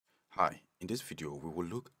Hi, in this video we will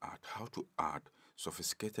look at how to add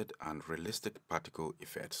sophisticated and realistic particle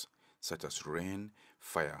effects such as rain,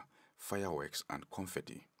 fire, fireworks and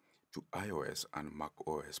confetti to iOS and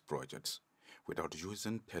macOS projects without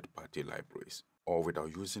using third-party libraries or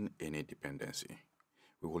without using any dependency.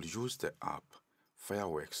 We will use the app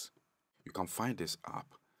Fireworks. You can find this app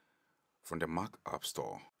from the Mac App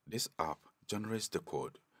Store. This app generates the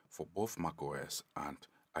code for both macOS and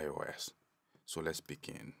iOS. So let's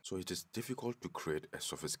begin. So it is difficult to create a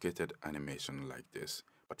sophisticated animation like this,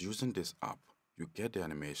 but using this app, you get the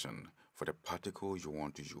animation for the particle you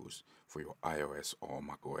want to use for your iOS or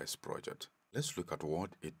macOS project. Let's look at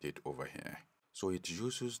what it did over here. So it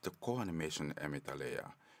uses the core animation emitter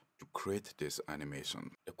layer to create this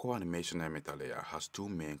animation. The core animation emitter layer has two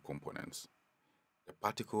main components: the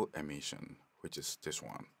particle emission, which is this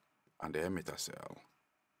one, and the emitter cell.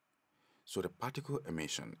 So the particle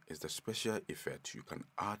emission is the special effect you can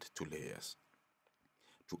add to layers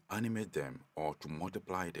to animate them or to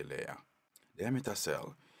multiply the layer. The emitter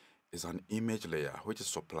cell is an image layer which is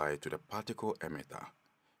supplied to the particle emitter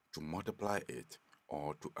to multiply it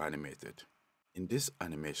or to animate it. In this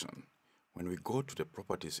animation, when we go to the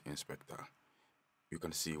properties inspector, you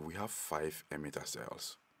can see we have 5 emitter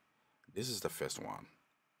cells. This is the first one,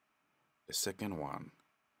 the second one,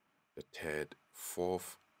 the third,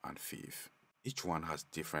 fourth, and fifth. Each one has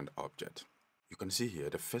different object. You can see here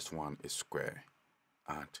the first one is square,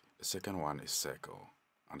 and the second one is circle,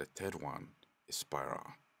 and the third one is spiral.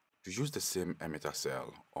 To use the same emitter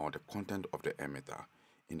cell or the content of the emitter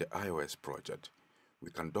in the iOS project, we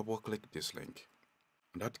can double click this link,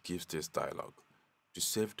 and that gives this dialog to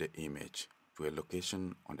save the image to a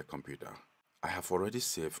location on the computer. I have already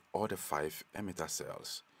saved all the 5 emitter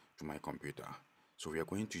cells to my computer, so we are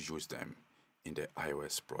going to use them in the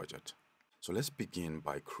iOS project. So let's begin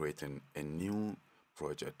by creating a new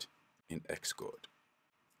project in Xcode.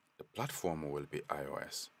 The platform will be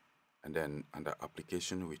iOS, and then under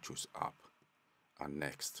application we choose app, and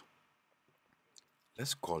next.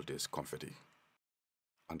 Let's call this confetti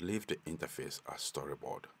and leave the interface as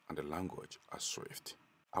storyboard and the language as Swift.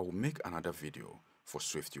 I will make another video for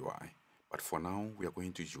Swift UI, but for now we are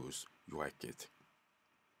going to use UIKit.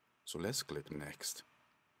 So let's click next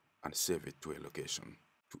and save it to a location.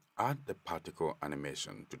 To add the particle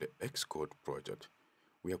animation to the Xcode project,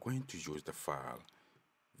 we are going to use the file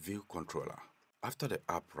view controller. After the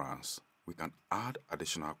app runs, we can add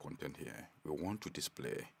additional content here we want to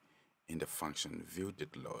display in the function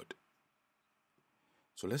view.load.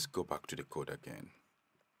 So let's go back to the code again.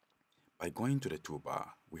 By going to the toolbar,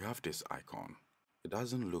 we have this icon. It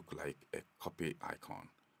doesn't look like a copy icon,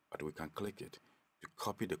 but we can click it to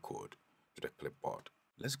copy the code to the clipboard.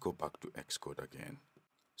 Let's go back to Xcode again.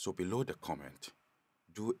 So below the comment,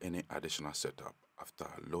 do any additional setup after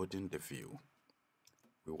loading the view.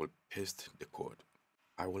 We will paste the code.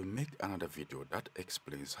 I will make another video that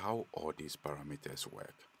explains how all these parameters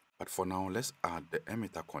work. But for now, let's add the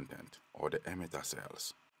emitter content or the emitter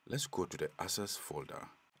cells. Let's go to the assets folder.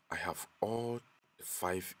 I have all the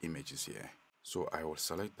 5 images here. So I will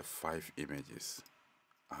select the 5 images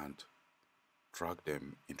and drag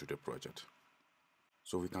them into the project.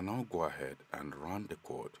 So we can now go ahead and run the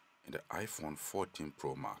code in the iPhone 14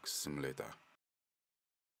 Pro Max simulator.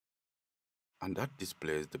 And that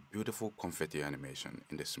displays the beautiful confetti animation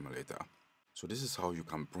in the simulator. So this is how you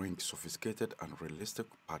can bring sophisticated and realistic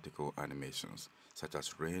particle animations such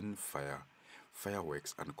as rain, fire,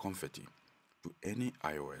 fireworks and confetti to any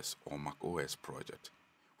iOS or macOS project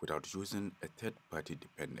without using a third-party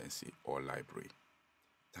dependency or library.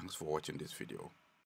 Thanks for watching this video.